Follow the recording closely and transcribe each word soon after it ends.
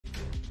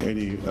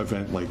Any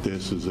event like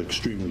this is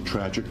extremely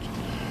tragic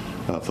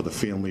for the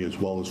family as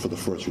well as for the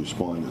first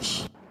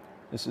responders.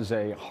 This is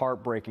a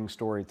heartbreaking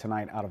story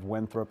tonight out of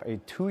Winthrop. A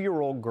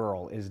 2-year-old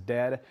girl is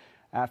dead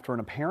after an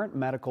apparent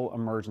medical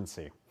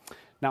emergency.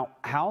 Now,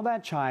 how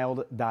that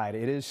child died,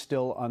 it is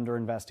still under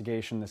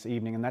investigation this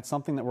evening, and that's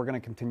something that we're going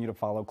to continue to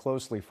follow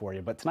closely for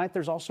you. But tonight,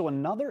 there's also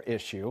another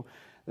issue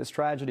this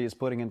tragedy is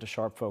putting into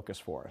sharp focus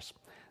for us.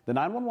 The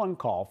 911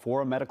 call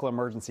for a medical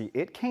emergency,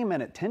 it came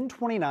in at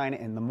 10:29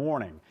 in the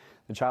morning.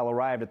 The child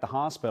arrived at the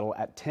hospital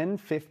at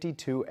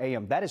 10:52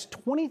 a.m. That is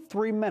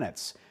 23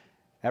 minutes.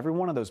 Every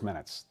one of those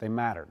minutes, they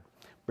mattered.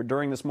 But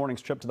during this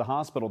morning's trip to the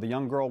hospital, the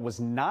young girl was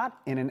not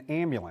in an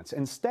ambulance.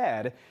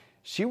 Instead,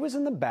 she was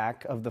in the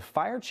back of the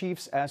fire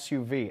chief's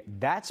SUV.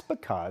 That's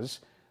because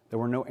there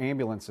were no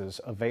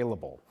ambulances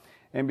available.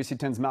 NBC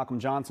 10's Malcolm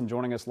Johnson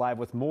joining us live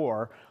with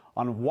more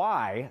on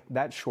why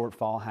that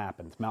shortfall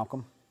happened.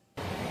 Malcolm?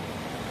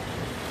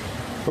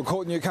 Well,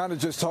 Colton, you kind of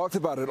just talked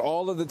about it.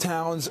 All of the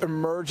town's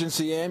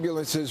emergency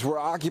ambulances were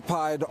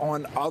occupied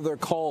on other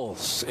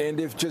calls. And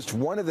if just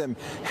one of them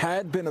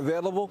had been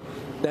available,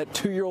 that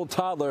 2-year-old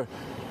toddler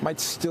might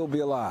still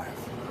be alive.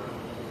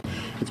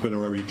 It's been a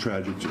very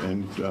tragic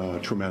and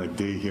traumatic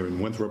day here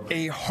in Winthrop.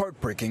 A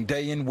heartbreaking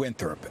day in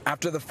Winthrop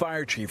after the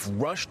fire chief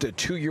rushed a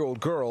 2-year-old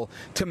girl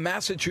to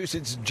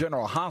Massachusetts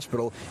General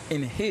Hospital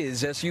in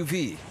his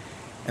SUV.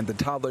 And the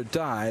toddler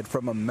died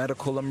from a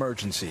medical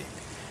emergency.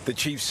 The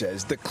chief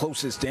says the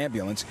closest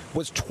ambulance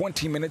was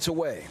 20 minutes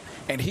away,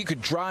 and he could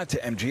drive to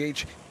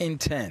MGH in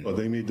 10. Well,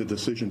 they made the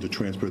decision to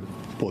transport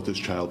this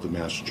child to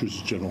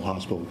Massachusetts General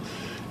Hospital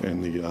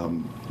in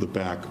the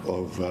back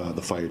of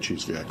the fire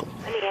chief's vehicle.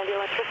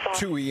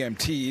 2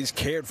 EMTs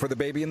cared for the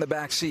baby in the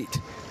back seat,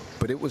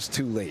 but it was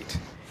too late.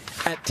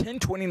 At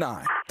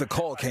 10:29, the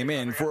call came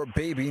in for a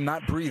baby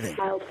not breathing.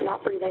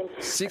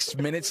 6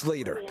 minutes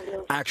later,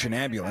 Action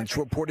Ambulance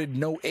reported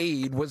no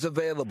aid was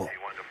available.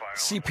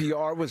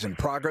 CPR was in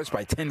progress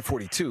by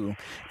 10:42,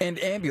 and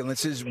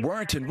ambulances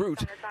weren't en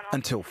route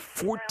until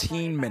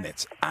 14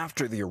 minutes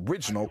after the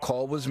original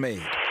call was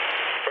made.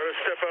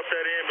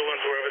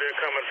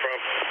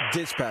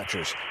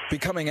 Dispatchers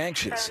becoming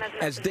anxious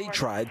as they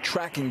tried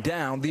tracking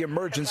down the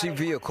emergency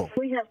vehicle.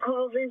 We have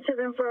calls into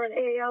them for an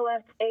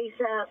ALS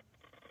ASAP.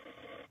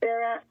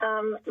 They're at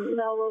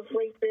Melrose,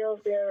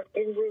 Wakefield. They're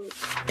en route.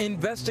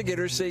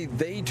 Investigators say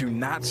they do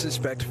not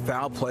suspect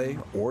foul play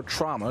or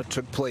trauma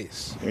took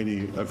place. Any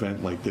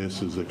event like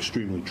this is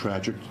extremely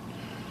tragic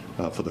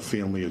for the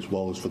family as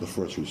well as for the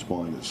first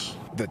responders.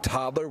 The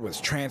toddler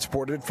was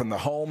transported from the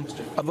home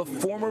of a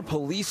former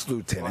police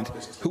lieutenant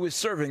who is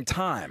serving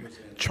time,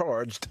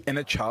 charged in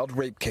a child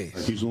rape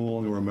case. He's no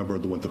longer a member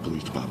of the Winthrop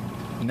Police Department.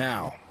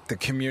 Now, the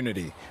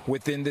community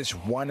within this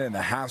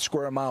 1.5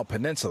 square mile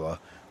peninsula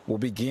will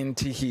begin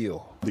to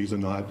heal. These are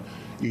not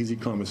easy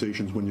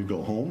conversations when you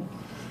go home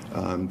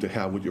to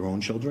have with your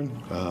own children,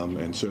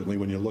 and certainly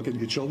when you look at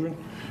your children,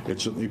 it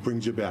certainly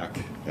brings you back.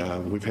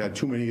 We've had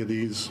too many of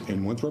these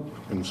in Winthrop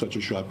in such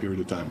a short period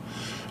of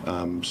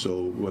time.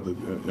 So whether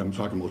I'm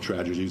talking about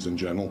tragedies in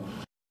general.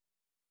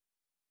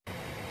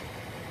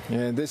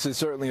 And this is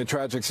certainly a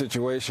tragic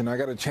situation. I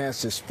got a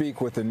chance to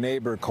speak with a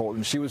neighbor,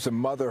 Colton. She was a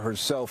mother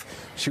herself.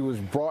 She was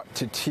brought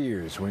to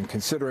tears when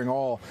considering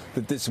all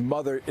that this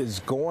mother is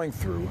going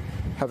through,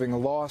 having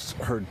lost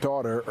her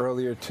daughter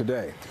earlier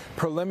today.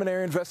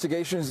 Preliminary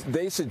investigations,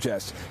 they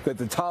suggest that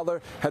the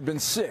toddler had been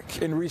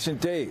sick in recent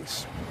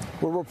days.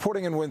 We're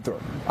reporting in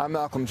Winthrop. I'm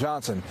Malcolm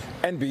Johnson,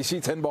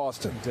 NBC 10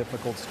 Boston.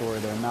 Difficult story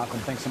there. Malcolm,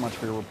 thanks so much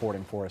for your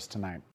reporting for us tonight.